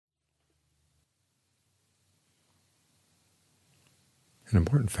An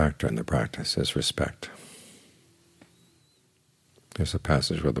important factor in the practice is respect. There's a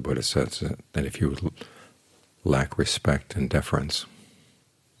passage where the Buddha says that if you lack respect and deference,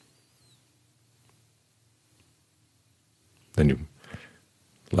 then you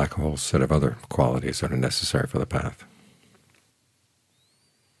lack a whole set of other qualities that are necessary for the path.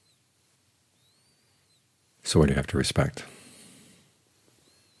 So what do you have to respect?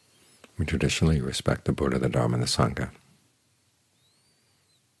 We traditionally respect the Buddha, the Dhamma, and the Sangha.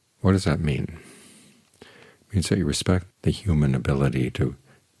 What does that mean? It means that you respect the human ability to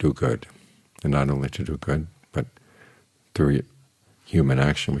do good, and not only to do good, but through human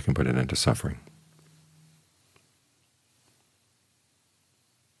action we can put an end to suffering.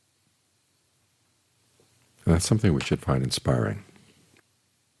 And that's something we should find inspiring.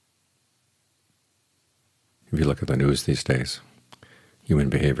 If you look at the news these days, human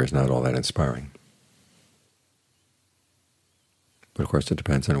behavior is not all that inspiring. But of course it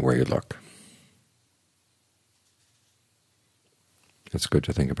depends on where you look. It's good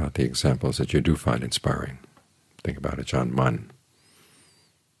to think about the examples that you do find inspiring. Think about Ajahn Mun,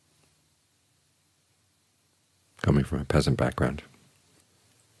 coming from a peasant background,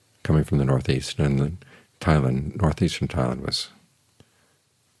 coming from the northeast, and Thailand, northeastern Thailand was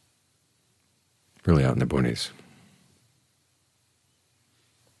really out in the boonies.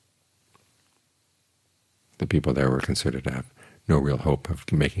 The people there were considered to have no real hope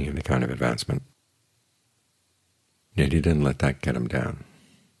of making any kind of advancement. Yet he didn't let that get him down.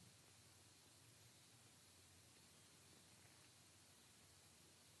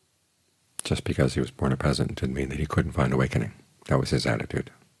 Just because he was born a peasant didn't mean that he couldn't find awakening. That was his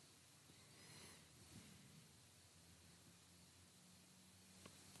attitude.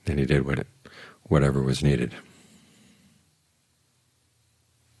 And he did whatever was needed.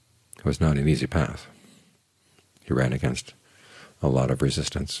 It was not an easy path. He ran against a lot of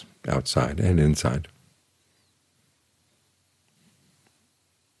resistance outside and inside.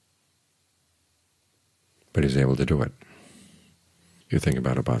 But he was able to do it. You think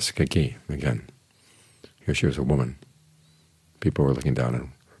about Upasika Gi again. Here she was a woman. People were looking down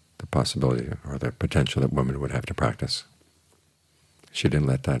on the possibility or the potential that women would have to practice. She didn't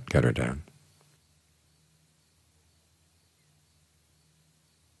let that get her down.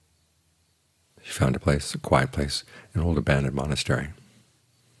 She found a place, a quiet place, an old abandoned monastery,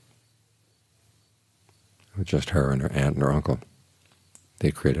 with just her and her aunt and her uncle.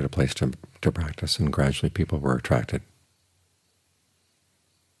 They created a place to practice, and gradually people were attracted.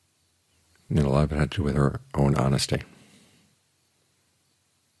 And a lot of it had to do with her own honesty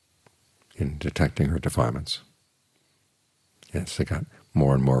in detecting her defilements. Yes, they got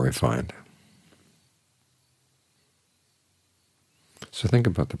more and more refined. So think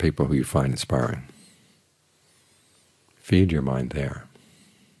about the people who you find inspiring. Feed your mind there.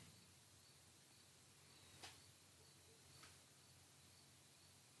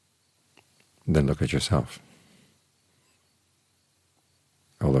 Then look at yourself.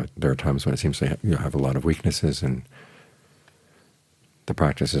 Although there are times when it seems like you have a lot of weaknesses and the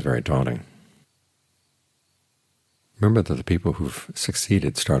practice is very daunting. Remember that the people who've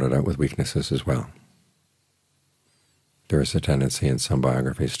succeeded started out with weaknesses as well. There is a tendency in some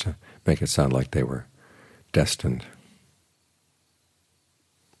biographies to make it sound like they were destined.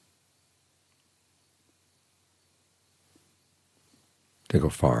 To go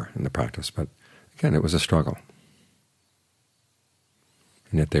far in the practice, but again, it was a struggle.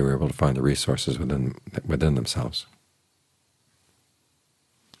 And yet they were able to find the resources within themselves.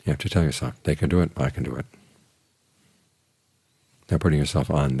 You have to tell yourself, they can do it, I can do it. Now putting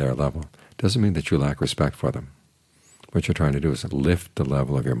yourself on their level doesn't mean that you lack respect for them. What you're trying to do is lift the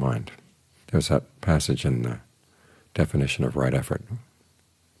level of your mind. There's that passage in the definition of right effort,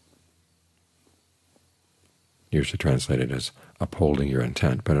 usually translated as upholding your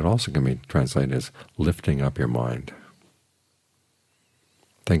intent, but it also can be translated as lifting up your mind.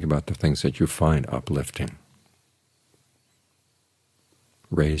 Think about the things that you find uplifting.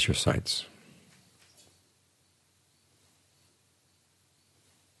 Raise your sights.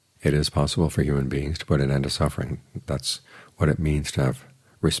 It is possible for human beings to put an end to suffering. That's what it means to have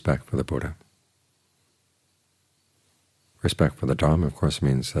respect for the Buddha. Respect for the Dhamma, of course,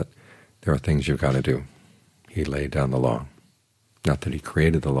 means that there are things you've got to do. He laid down the law. Not that he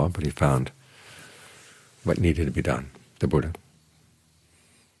created the law, but he found what needed to be done, the Buddha.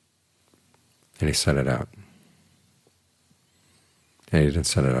 And he set it out. And he didn't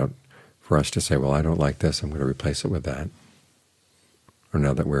set it out for us to say, well, I don't like this, I'm going to replace it with that. Or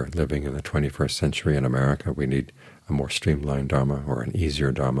now that we're living in the 21st century in America, we need a more streamlined Dhamma or an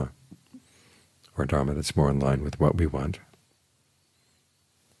easier Dhamma, or a Dhamma that's more in line with what we want.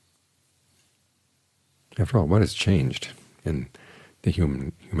 After all, what has changed in the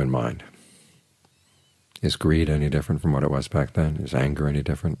human mind? Is greed any different from what it was back then? Is anger any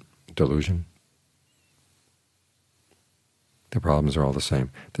different? Delusion? The problems are all the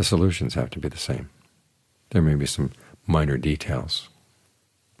same. The solutions have to be the same. There may be some minor details,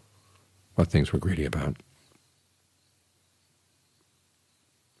 what things we're greedy about.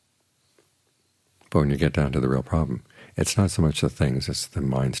 But when you get down to the real problem, it's not so much the things, it's the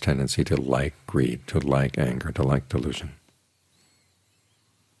mind's tendency to like greed, to like anger, to like delusion.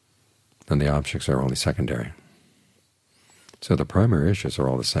 And the objects are only secondary. So the primary issues are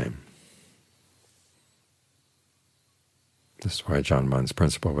all the same. This is why John Mun's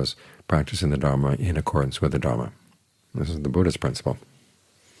principle was practicing the Dharma in accordance with the Dharma. This is the Buddha's principle.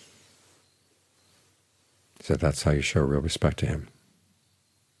 He said that's how you show real respect to him.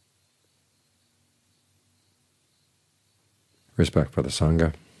 Respect for the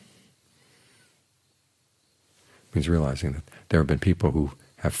Sangha means realizing that there have been people who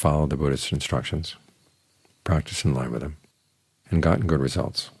have followed the Buddhist instructions, practiced in line with them, and gotten good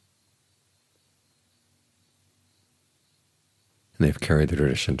results. And they've carried the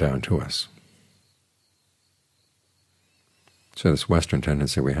tradition down to us. So this Western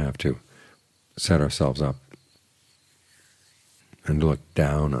tendency we have to set ourselves up and look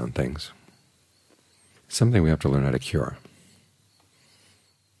down on things is something we have to learn how to cure.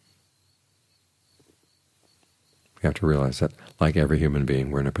 We have to realize that, like every human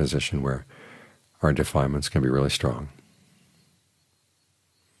being, we're in a position where our defilements can be really strong.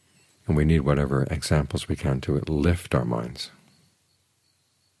 And we need whatever examples we can to lift our minds,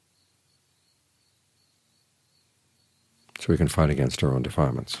 so we can fight against our own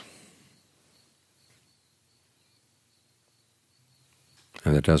defilements.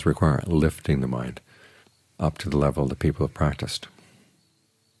 And it does require lifting the mind up to the level that people have practiced.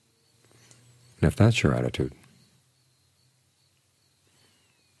 And if that's your attitude,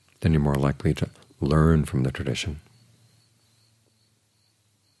 then you're more likely to learn from the tradition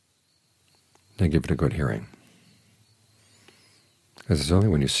and give it a good hearing. Because it's only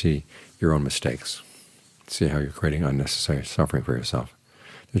when you see your own mistakes, see how you're creating unnecessary suffering for yourself,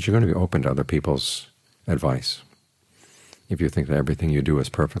 that you're going to be open to other people's advice. If you think that everything you do is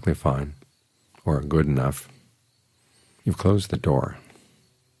perfectly fine or good enough, you've closed the door.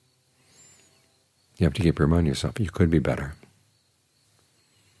 You have to keep reminding yourself you could be better.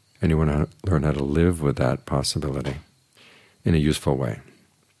 And you want to learn how to live with that possibility in a useful way.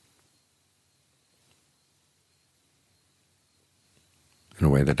 In a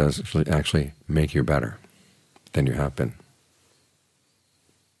way that does actually make you better than you have been.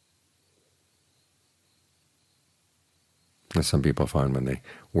 As some people find when they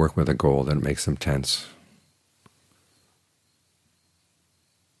work with a goal, that it makes them tense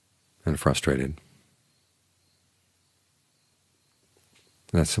and frustrated.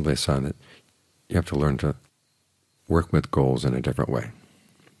 And that's simply a sign that you have to learn to work with goals in a different way.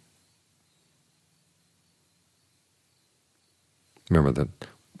 Remember that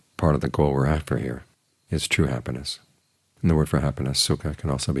part of the goal we're after here is true happiness. And the word for happiness, sukha, can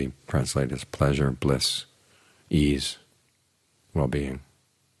also be translated as pleasure, bliss, ease, well-being.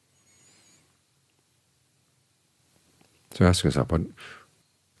 So ask yourself, what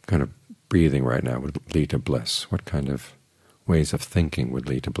kind of breathing right now would lead to bliss? What kind of ways of thinking would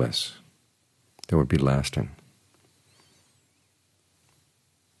lead to bliss that would be lasting?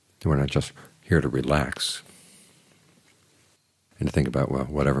 We're not just here to relax and to think about, well,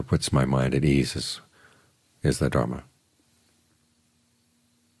 whatever puts my mind at ease is the Dharma.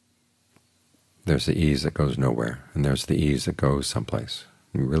 There's the ease that goes nowhere, and there's the ease that goes someplace.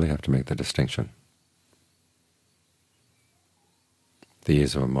 You really have to make the distinction. The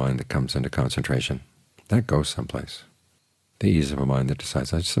ease of a mind that comes into concentration, that goes someplace. The ease of a mind that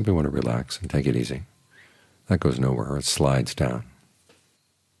decides, I just simply want to relax and take it easy, that goes nowhere, or it slides down.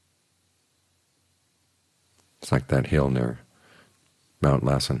 It's like that hill near Mount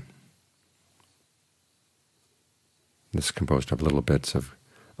Lassen. It's composed of little bits of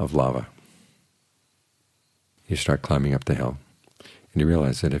lava. You start climbing up the hill, and you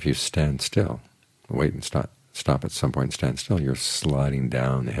realize that if you stand still, wait and stop at some point and stand still, you're sliding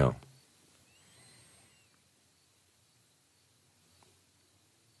down the hill.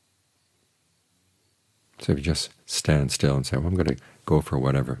 So if you just stand still and say, well, I'm going to go for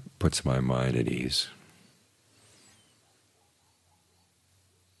whatever puts my mind at ease,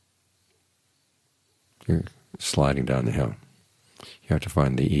 you're sliding down the hill. You have to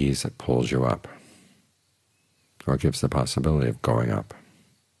find the ease that pulls you up, or gives the possibility of going up.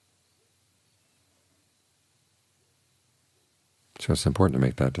 So it's important to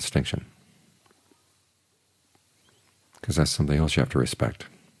make that distinction. because that's something else you have to respect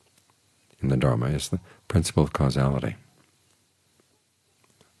in the Dharma, is the principle of causality.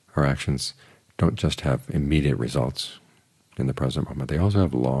 Our actions don't just have immediate results in the present moment, they also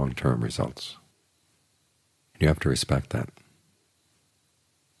have long-term results. You have to respect that.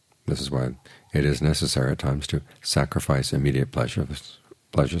 This is why it is necessary at times to sacrifice immediate pleasures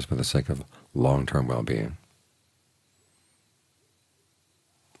for the sake of long-term well-being.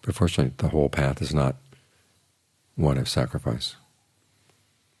 But fortunately, the whole path is not one of sacrifice.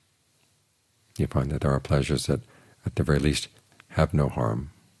 You find that there are pleasures that at the very least have no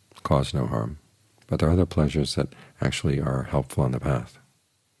harm, cause no harm, but there are other pleasures that actually are helpful on the path.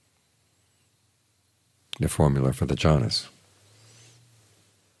 The formula for the jhanas: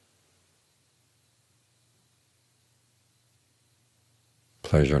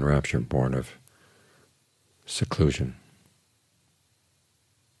 pleasure and rapture born of seclusion.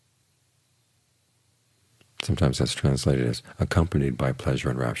 Sometimes that's translated as accompanied by pleasure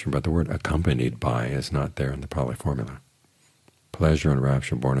and rapture, but the word accompanied by is not there in the Pali formula. Pleasure and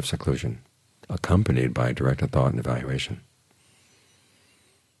rapture born of seclusion, accompanied by directed thought and evaluation.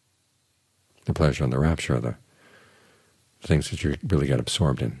 The pleasure and the rapture are the things that you really get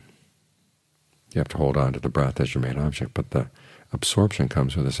absorbed in. You have to hold on to the breath as your main object, but the absorption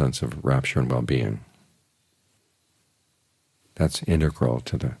comes with a sense of rapture and well-being. That's integral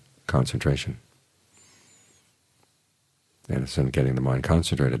to the concentration. And it's in getting the mind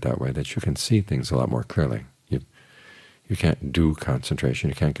concentrated that way that you can see things a lot more clearly. You can't do concentration,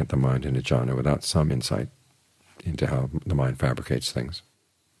 you can't get the mind into jhana without some insight into how the mind fabricates things.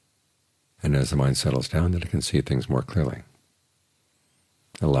 And as the mind settles down, then it can see things more clearly,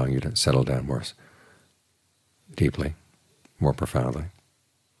 allowing you to settle down more deeply, more profoundly,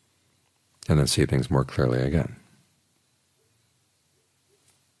 and then see things more clearly again.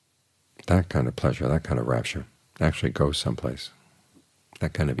 That kind of pleasure, that kind of rapture actually goes someplace.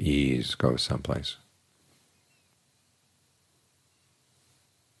 That kind of ease goes someplace.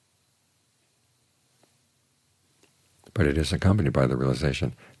 But it is accompanied by the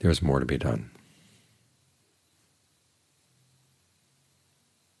realization there is more to be done.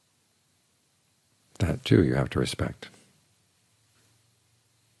 That, too, you have to respect.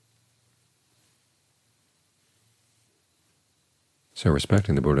 So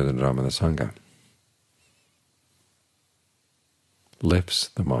respecting the Buddha, the Dhamma, and the Sangha lifts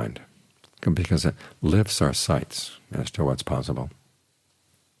the mind, because it lifts our sights as to what's possible.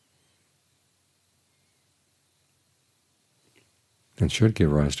 And should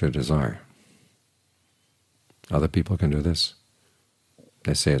give rise to a desire. Other people can do this.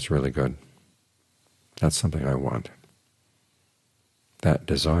 They say it's really good. That's something I want. That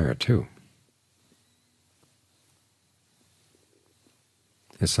desire, too,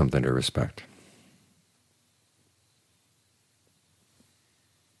 is something to respect.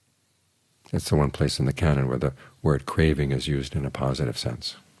 It's the one place in the canon where the word craving is used in a positive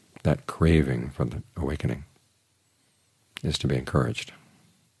sense. That craving for the awakening is to be encouraged.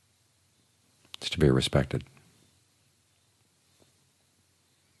 It's to be respected.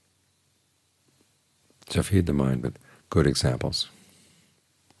 So feed the mind with good examples,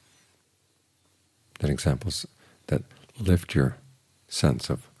 examples that lift your sense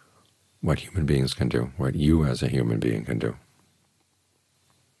of what human beings can do, what you as a human being can do.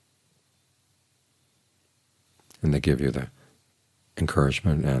 And they give you the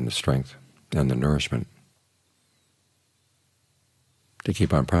encouragement and the strength and the nourishment to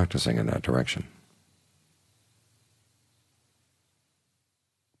keep on practicing in that direction.